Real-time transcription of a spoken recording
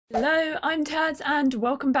Hello, I'm Taz and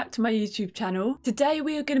welcome back to my YouTube channel. Today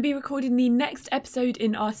we are going to be recording the next episode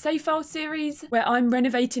in our save file series where I'm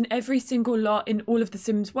renovating every single lot in all of the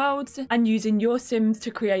Sims worlds and using your Sims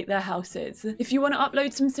to create their houses. If you want to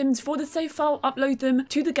upload some Sims for the save file, upload them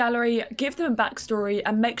to the gallery, give them a backstory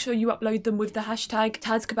and make sure you upload them with the hashtag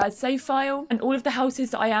Tazkabaz save file. And all of the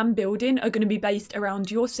houses that I am building are going to be based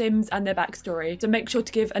around your Sims and their backstory. So make sure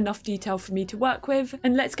to give enough detail for me to work with.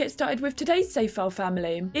 And let's get started with today's save file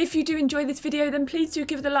family. If you do enjoy this video, then please do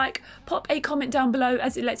give it a like, pop a comment down below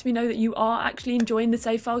as it lets me know that you are actually enjoying the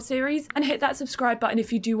save file series, and hit that subscribe button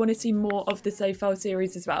if you do want to see more of the save file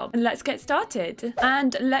series as well. And let's get started.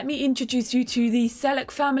 And let me introduce you to the Selleck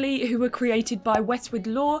family, who were created by Westwood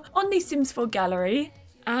Law on the Sims 4 gallery.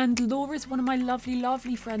 And Laura is one of my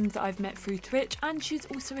lovely friends that I've met through Twitch, and she's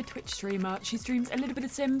also a Twitch streamer. She streams a little bit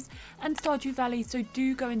of Sims and Stardew Valley, so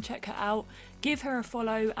do go and check her out. Give her a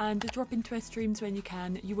follow and drop into her streams when you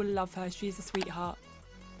can. You will love her. She's a sweetheart.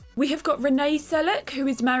 We have got Renee Selleck, who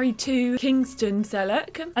is married to Kingston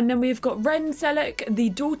Selleck. And then we have got Ren Selleck, the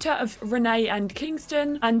daughter of Renee and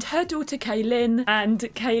Kingston, and her daughter Kaylin, and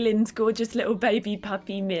Kaylin's gorgeous little baby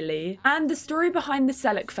puppy Millie. And the story behind the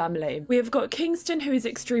Selleck family. We have got Kingston, who is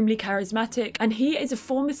extremely charismatic, and he is a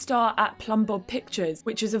former star at Plumbob Pictures,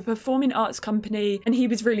 which is a performing arts company, and he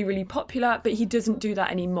was really popular, but he doesn't do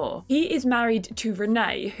that anymore. He is married to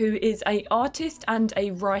Renee, who is an artist and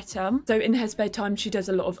a writer. So in her spare time, she does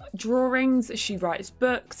a lot of drawings, she writes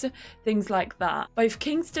books, things like that. Both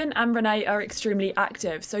Kingston and Renee are extremely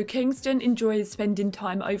active. So Kingston enjoys spending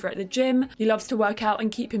time over at the gym. He loves to work out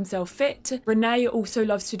and keep himself fit. Renee also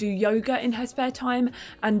loves to do yoga in her spare time,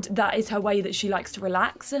 and that is her way that she likes to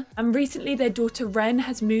relax. And recently their daughter Ren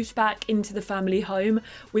has moved back into the family home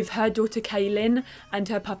with her daughter Kaylin and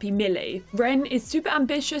her puppy Millie. Ren is super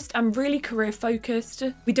ambitious and really career focused.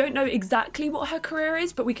 We don't know exactly what her career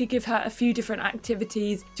is, but we could give her a few different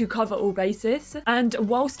activities to cover all bases. And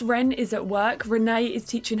whilst Ren is at work, Renee is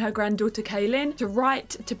teaching her granddaughter Kaylin to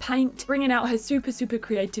write, to paint, bringing out her super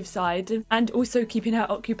creative side, and also keeping her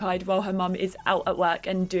occupied while her mum is out at work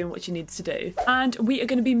and doing what she needs to do. And we are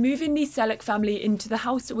going to be moving the Selleck family into the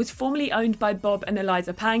house that was formerly owned by Bob and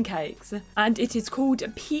Eliza Pancakes, and it is called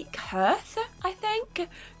Pique Hearth, I think.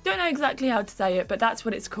 Don't know exactly how to say it, but that's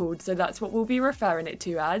what it's called, so that's what we'll be referring it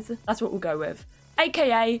to as. That's what we'll go with.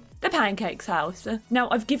 AKA the Pancakes house. Now,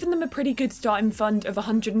 I've given them a pretty good starting fund of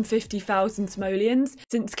 150,000 simoleons,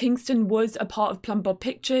 since Kingston was a part of Plumbob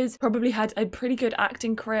Pictures, probably had a pretty good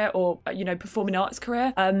acting career, or, you know, performing arts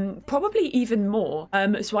career, probably even more.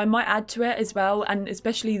 So I might add to it as well, and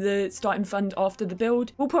especially the starting fund after the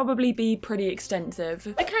build will probably be pretty extensive.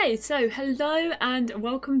 Okay, so hello and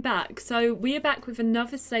welcome back. So we are back with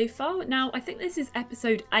another save file. Now, I think this is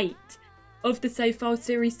episode 8 of the save file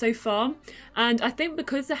series so far, and I think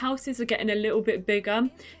because the houses are getting a little bit bigger,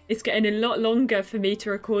 it's getting a lot longer for me to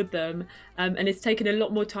record them, and it's taking a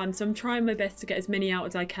lot more time, so I'm trying my best to get as many out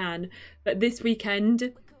as I can. But this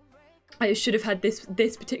weekend I should have had this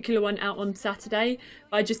particular one out on Saturday,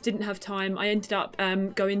 but I just didn't have time. I ended up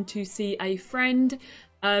going to see a friend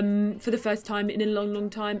for the first time in a long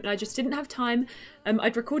time, and I just didn't have time.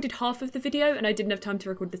 I'd recorded half of the video and I didn't have time to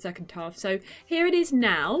record the second half, so here it is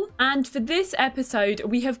now. And for this episode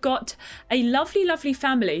we have got a lovely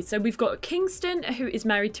family. So we've got Kingston, who is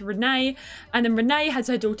married to Renee, and then Renee has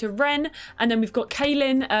her daughter Ren, and then we've got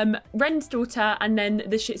Kaylin, Ren's daughter, and then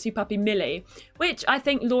the Shih Tzu puppy Millie, which I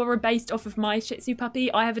think Laura based off of my Shih Tzu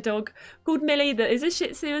puppy. I have a dog called Millie that is a Shih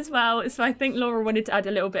Tzu as well, so I think Laura wanted to add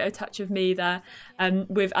a little bit of touch of me there,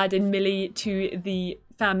 with adding Millie to the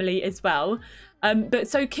family as well. But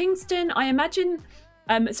so Kingston, I imagine,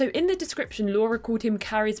 so in the description Laura called him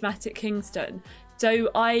Charismatic Kingston, so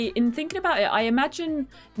in thinking about it, I imagine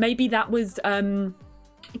maybe that was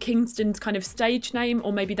Kingston's kind of stage name,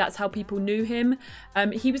 or maybe that's how people knew him.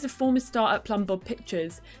 He was a former star at Plumbob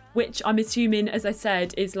Pictures, which I'm assuming, as I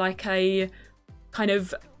said, is like a kind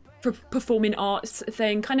of performing arts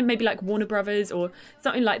thing, kind of maybe like Warner Brothers or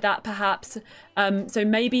something like that perhaps. So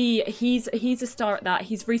maybe he's a star at that.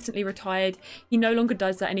 He's recently retired, he no longer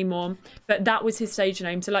does that anymore, but that was his stage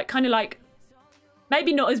name. So like kind of like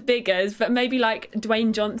maybe not as big as, but maybe like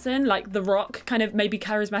Dwayne Johnson, like The Rock, kind of. Maybe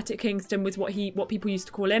Charismatic Kingston was what people used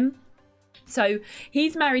to call him. So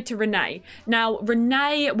he's married to Renee. Now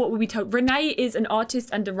Renee, what were we told? Renee is an artist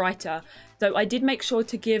and a writer. So I did make sure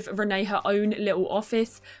to give Renee her own little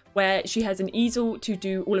office where she has an easel to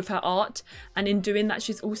do all of her art, and in doing that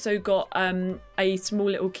she's also got a small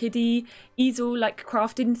little kiddie easel like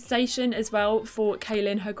crafting station as well for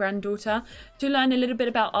Kaylin, her granddaughter, to learn a little bit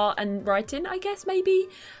about art and writing, I guess, maybe.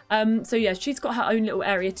 So yeah, she's got her own little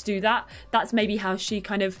area to do that. That's maybe how she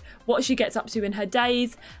kind of, what she gets up to in her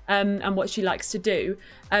days, and what she likes to do.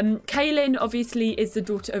 Kaylin obviously is the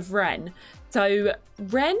daughter of Ren. So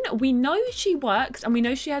Ren, we know she works and we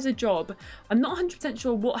know she has a job. I'm not 100%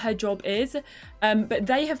 sure what her job is, but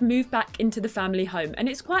they have moved back into the family home, and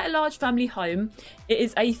it's quite a large family home. It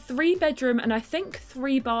is a 3-bedroom and I think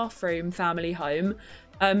 3-bathroom family home.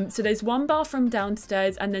 So there's 1 bathroom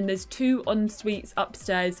downstairs and then there's 2 en-suites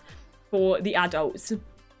upstairs for the adults.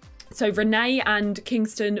 So Renee and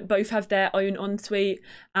Kingston both have their own ensuite,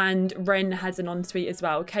 and Ren has an ensuite as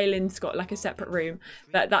well. Kaylin's got like a separate room,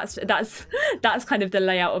 but that's kind of the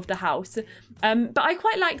layout of the house. But I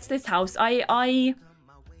quite liked this house.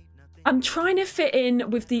 I'm trying to fit in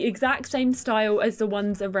with the exact same style as the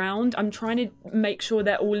ones around. I'm trying to make sure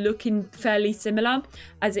they're all looking fairly similar,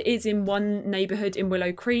 as it is in one neighborhood in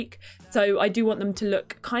Willow Creek. So I do want them to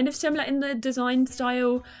look kind of similar in the design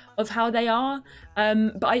style of how they are.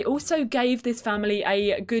 But I also gave this family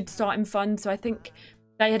a good starting fund. So I think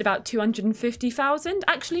they had about 250,000.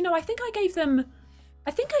 Actually, no, I think I gave them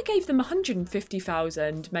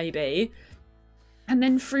 150,000 maybe. And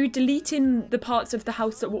then through deleting the parts of the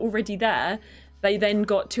house that were already there, they then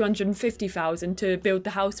got 250,000 to build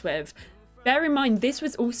the house with. Bear in mind, this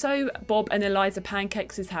was also Bob and Eliza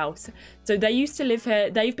Pancakes' house. So they used to live here.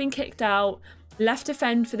 They've been kicked out, left to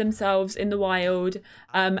fend for themselves in the wild,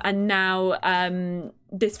 and now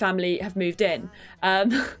this family have moved in.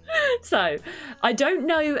 So I don't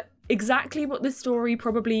know exactly what the story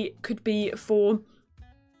probably could be for.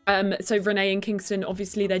 So Renee and Kingston,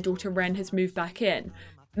 obviously their daughter Ren has moved back in.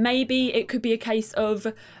 Maybe it could be a case of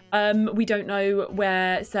we don't know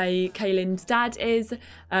where, say, Kaylin's dad is.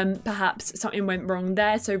 Perhaps something went wrong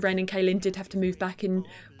there, so Ren and Kaylin did have to move back in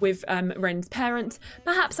with Ren's parents.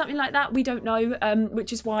 Perhaps something like that, we don't know,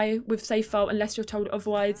 which is why with Safe File, unless you're told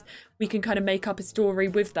otherwise, we can kind of make up a story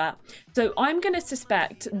with that. So I'm going to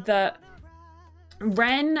suspect that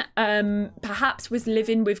Ren perhaps was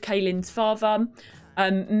living with Kaylin's father.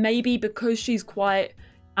 Maybe because she's quite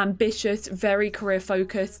ambitious, very career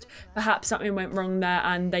focused, perhaps something went wrong there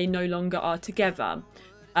and they no longer are together.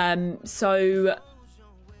 So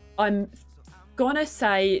I'm gonna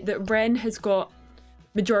say that Ren has got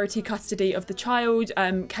majority custody of the child.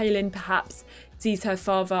 Kaylin perhaps sees her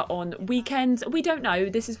father on weekends. We don't know.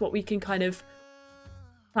 This is what we can kind of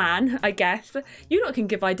plan, I guess. You lot can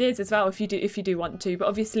give ideas as well if you do want to, but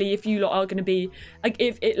obviously if you lot are going to be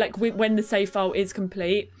like, when the save file is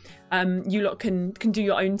complete, you lot can do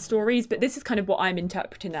your own stories, but this is kind of what I'm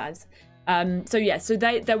interpreting as. So yeah, so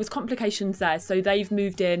there was complications there, so they've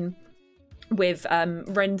moved in with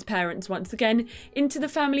Ren's parents once again into the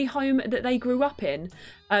family home that they grew up in.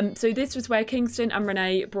 So this was where Kingston and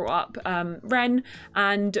Renee brought up Ren,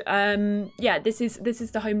 and yeah, this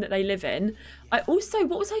is the home that they live in. I also,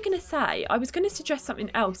 what was I going to say? I was going to suggest something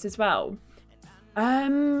else as well.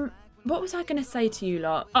 What was I going to say to you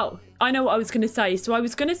lot? Oh, I know what I was going to say. So I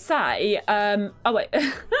was going to say, oh wait,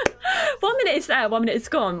 1 minute it's there, 1 minute it's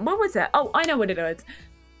gone. What was it? Oh, I know what it was.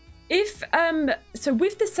 If so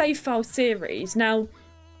with the save file series, now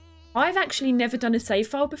I've actually never done a save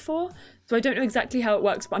file before, so I don't know exactly how it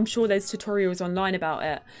works, but I'm sure there's tutorials online about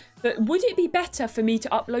it. But would it be better for me to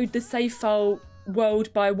upload the save file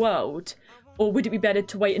world by world, or would it be better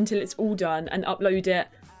to wait until it's all done and upload it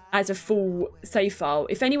as a full save file?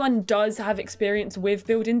 If anyone does have experience with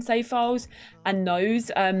building save files and knows,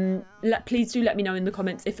 please do let me know in the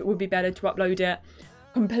comments if it would be better to upload it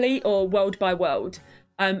complete or world by world.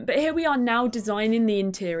 But here we are now designing the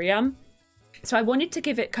interior. So I wanted to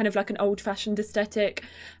give it kind of like an old-fashioned aesthetic,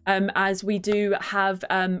 as we do have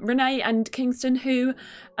Renee and Kingston, who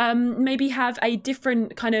maybe have a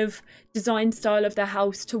different kind of design style of their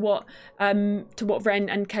house to what Ren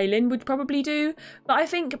and Kaylin would probably do. But I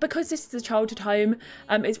think because this is a childhood home,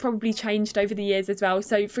 it's probably changed over the years as well.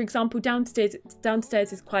 So for example,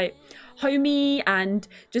 downstairs is quite homey and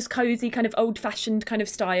just cozy, kind of old-fashioned kind of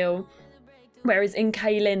style. Whereas in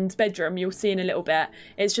Kaylin's bedroom, you'll see in a little bit,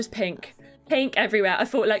 it's just pink everywhere. I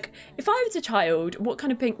thought, like, if I was a child, what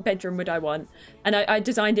kind of pink bedroom would I want? And I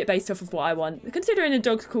designed it based off of what I want. Considering the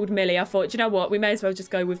dog's called Millie, I thought, you know what, we may as well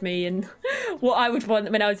just go with me and what I would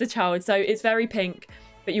want when I was a child. So it's very pink,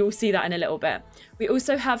 but you'll see that in a little bit. We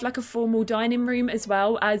also have like a formal dining room as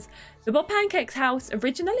well, as the Bob Pancakes house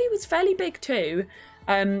originally was fairly big too.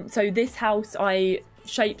 So this house I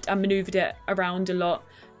shaped and maneuvered it around a lot.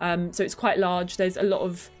 So it's quite large. There's a lot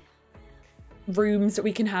of rooms that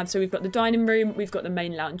we can have. So we've got the dining room, we've got the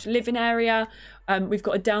main lounge living area, we've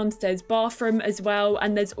got a downstairs bathroom as well,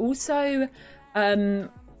 and there's also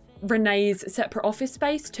Renee's separate office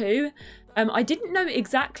space too. I didn't know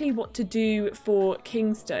exactly what to do for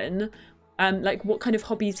Kingston, like what kind of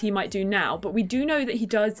hobbies he might do now, but we do know that he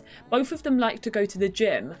does, both of them like to go to the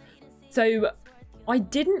gym. So I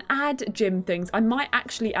didn't add gym things. I might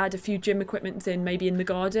actually add a few gym equipments in, maybe in the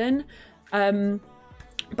garden.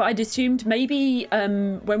 But I'd assumed maybe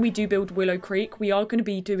when we do build Willow Creek, we are going to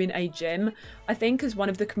be doing a gym, I think, as one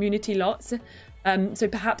of the community lots. So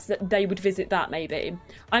perhaps that they would visit that maybe.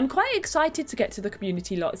 I'm quite excited to get to the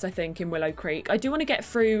community lots, I think, in Willow Creek. I do want to get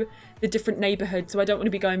through the different neighbourhoods, so I don't want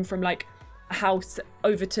to be going from like a house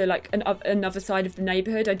over to like another side of the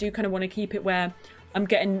neighbourhood. I do kind of want to keep it where I'm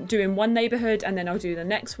doing one neighbourhood and then I'll do the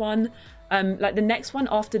next one. Like the next one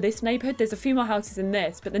after this neighbourhood, there's a few more houses in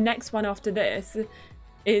this, but the next one after this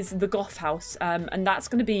is the goth house, and that's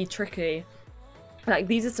going to be tricky. Like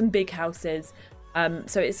these are some big houses,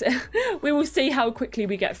 so it's we will see how quickly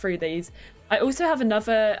we get through these. I also have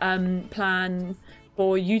another plan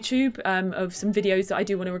for YouTube of some videos that I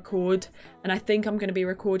do want to record, and I think I'm going to be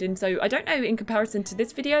recording, so I don't know in comparison to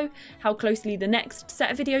this video how closely the next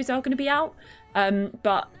set of videos are going to be out,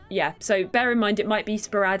 but yeah, so bear in mind it might be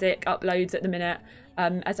sporadic uploads at the minute,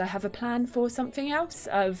 as I have a plan for something else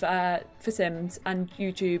for Sims and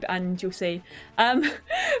YouTube, and you'll see.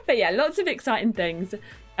 But yeah, lots of exciting things.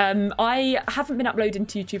 I haven't been uploading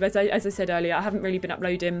to YouTube, as I said earlier. I haven't really been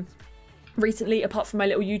uploading recently, apart from my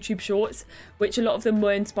little YouTube shorts, which a lot of them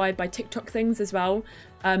were inspired by TikTok things as well.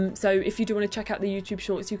 So if you do want to check out the YouTube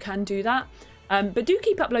shorts, you can do that. But do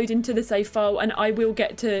keep uploading to the save file, and I will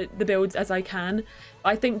get to the builds as I can.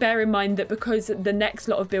 I think bear in mind that because the next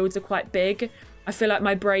lot of builds are quite big, I feel like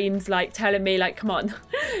my brain's like telling me like, come on,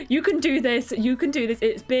 you can do this,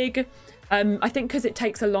 it's big. I think because it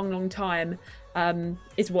takes a long time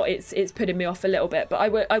is what it's putting me off a little bit, but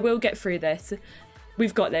I will get through this.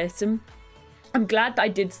 We've got this. I'm glad that I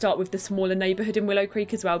did start with the smaller neighbourhood in Willow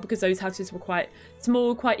Creek as well, because those houses were quite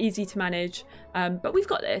small, quite easy to manage, but we've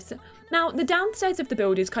got this. Now the downstairs of the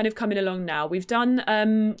build is kind of coming along now. We've done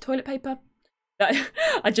toilet paper.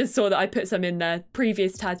 I just saw that I put some in there.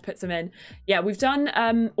 Previous Taz put some in. Yeah, we've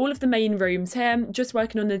done all of the main rooms here. Just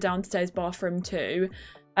working on the downstairs bathroom too.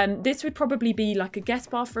 This would probably be like a guest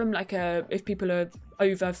bathroom, like if people are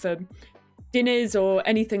over for dinners or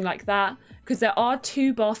anything like that. Because there are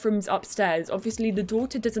 2 bathrooms upstairs. Obviously, the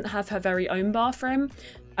daughter doesn't have her very own bathroom,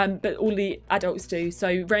 but all the adults do.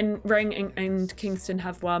 So Ren and Kingston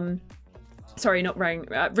have one. Sorry, not Ren.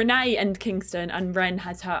 Renee and Kingston, and Ren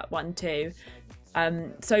has her one too.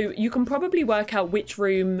 So you can probably work out which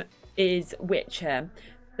room is which here.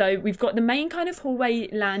 So we've got the main kind of hallway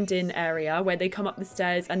landing area where they come up the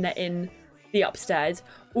stairs and they're in the upstairs.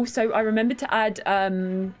 Also, I remember to add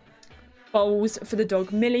bowls for the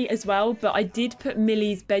dog Millie as well, but I did put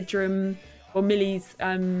Millie's bedroom, or Millie's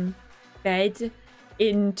bed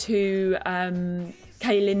into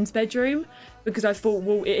Kaylin's bedroom, because I thought,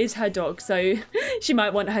 well, it is her dog, so she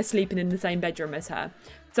might want her sleeping in the same bedroom as her.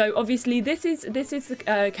 So obviously this is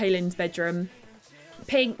Kaylin's bedroom.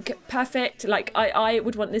 Pink, perfect. Like I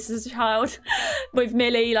would want this as a child with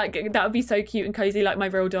Millie. Like that would be so cute and cozy. Like my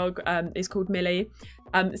real dog is called Millie.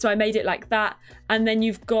 So I made it like that. And then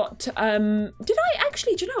you've got did I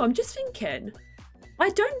actually, do you know, I'm just thinking, I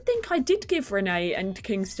don't think I did give Renee and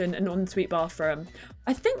Kingston an ensuite bathroom.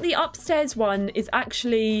 I think the upstairs one is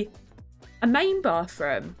actually a main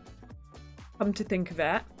bathroom, come to think of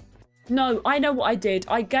it. No, I know what I did.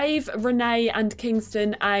 I gave Renee and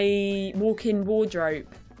Kingston a walk-in wardrobe.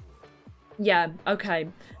 Yeah, okay.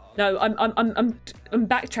 No, I'm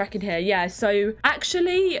backtracking here. Yeah, so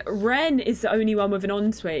actually Ren is the only one with an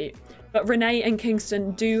ensuite, but Renee and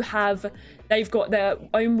Kingston do have, they've got their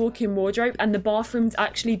own walk-in wardrobe, and the bathroom's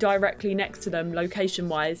actually directly next to them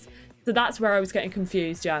location-wise. So that's where I was getting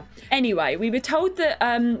confused, yeah. Anyway, we were told that,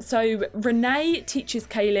 so Renee teaches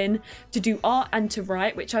Kaylin to do art and to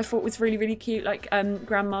write, which I thought was really, really cute. Like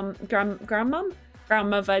grandmother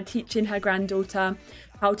teaching her granddaughter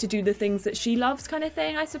how to do the things that she loves kind of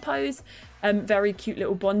thing, I suppose. Very cute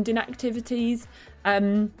little bonding activities.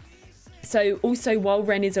 So also while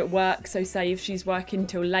Ren is at work, so say if she's working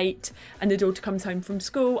till late and the daughter comes home from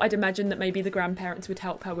school, I'd imagine that maybe the grandparents would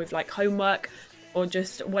help her with like homework. or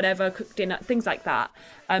just whatever, cooked dinner, things like that.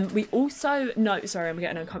 We also know, sorry, I'm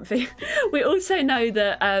getting uncomfy. We also know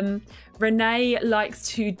that Renee likes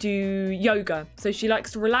to do yoga. So she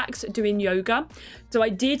likes to relax doing yoga. So I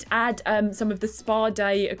did add some of the spa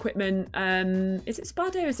day equipment. Is it spa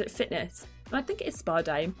day or is it fitness? I think it is spa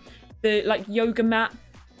day. The like yoga mat,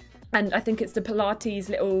 and I think it's the Pilates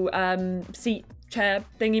little seat chair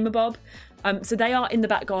thingy-mabob. So they are in the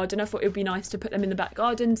back garden. I thought it would be nice to put them in the back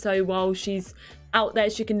garden, so while she's out there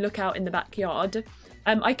she can look out in the backyard.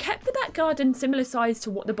 I kept the back garden similar size to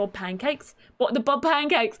what Bob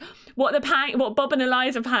and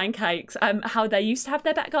Eliza pancakes, how they used to have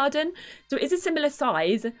their back garden. So it is a similar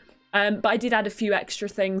size, but I did add a few extra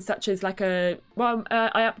things, such as like I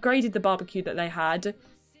upgraded the barbecue that they had.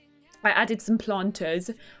 I added some planters.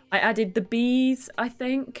 I added the bees, I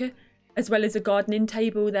think, as well as a gardening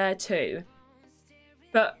table there too.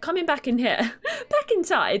 But coming back in here, back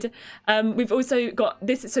inside, we've also got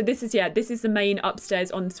this. So this is the main upstairs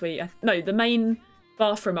ensuite. No, the main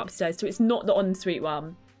bathroom upstairs. So it's not the ensuite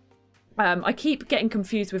one. I keep getting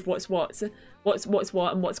confused with what's what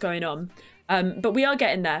and what's going on. But we are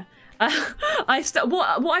getting there.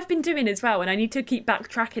 What I've been doing as well, and I need to keep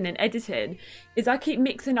backtracking and editing, is I keep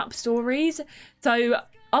mixing up stories. So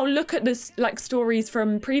I'll look at this like stories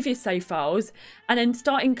from previous save files and then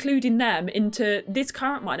start including them into this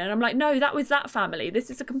current one, and I'm like, no, that was that family, this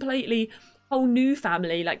is a completely whole new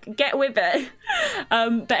family, like get with it.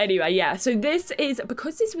 But anyway, yeah, so this is,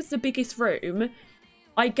 because this was the biggest room,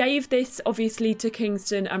 I gave this obviously to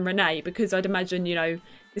Kingston and Renee, because I'd imagine, you know,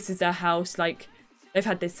 this is their house, like they've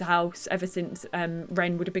had this house ever since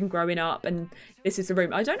Ren would have been growing up, and this is the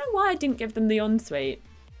room. I don't know why I didn't give them the ensuite.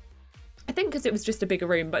 I think because it was just a bigger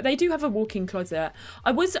room, but they do have a walk-in closet.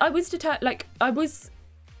 I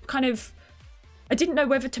didn't know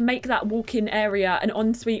whether to make that walk-in area an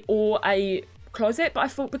ensuite or a closet, but I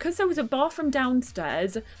thought because there was a bathroom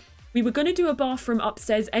downstairs, we were going to do a bathroom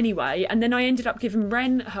upstairs anyway, and then I ended up giving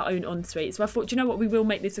Ren her own ensuite. So I thought, you know what, we will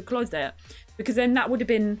make this a closet, because then that would have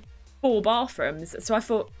been 4 bathrooms. So I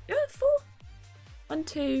thought, 4? 1,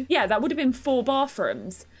 2. Yeah, that would have been 4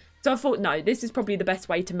 bathrooms. So I thought, no, this is probably the best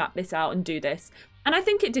way to map this out and do this. And I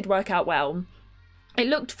think it did work out well. It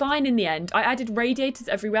looked fine in the end. I added radiators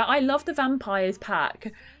everywhere. I love the Vampires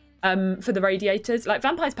pack for the radiators. Like,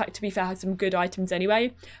 Vampires pack, to be fair, has some good items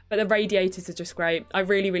anyway, but the radiators are just great. I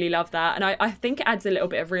really, really love that. And I think it adds a little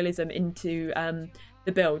bit of realism into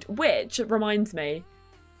the build, which reminds me,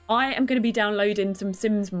 I am going to be downloading some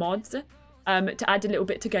Sims mods to add a little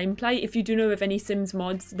bit to gameplay. If you do know of any Sims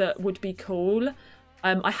mods that would be cool,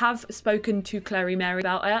 I have spoken to Clary Mary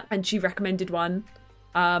about it, and she recommended one.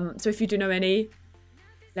 So if you do know any,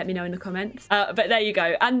 let me know in the comments. But there you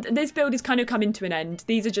go. And this build is kind of coming to an end.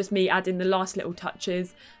 These are just me adding the last little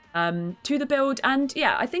touches to the build, and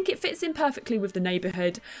yeah, I think it fits in perfectly with the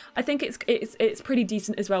neighborhood. I think it's pretty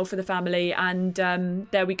decent as well for the family, and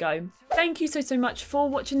there we go. Thank you so much for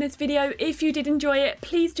watching this video. If you did enjoy it,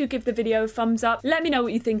 please do give the video a thumbs up. Let me know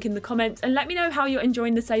what you think in the comments, and let me know how you're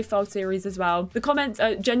enjoying the save file series as well. The comments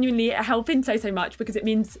are genuinely helping so much, because it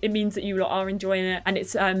means that you lot are enjoying it, and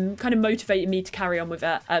it's kind of motivating me to carry on with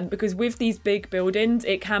it, because with these big buildings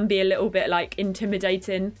it can be a little bit like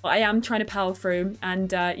intimidating, but I am trying to power through,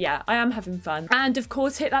 and yeah, I am having fun. And of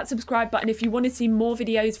course, hit that subscribe button if you want to see more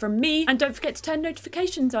videos from me, and don't forget to turn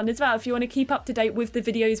notifications on as well if you want to keep up to date with the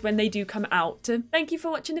videos when they do come out. Thank you for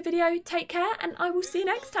watching the video, take care, and I will see you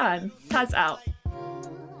next time. Taz out.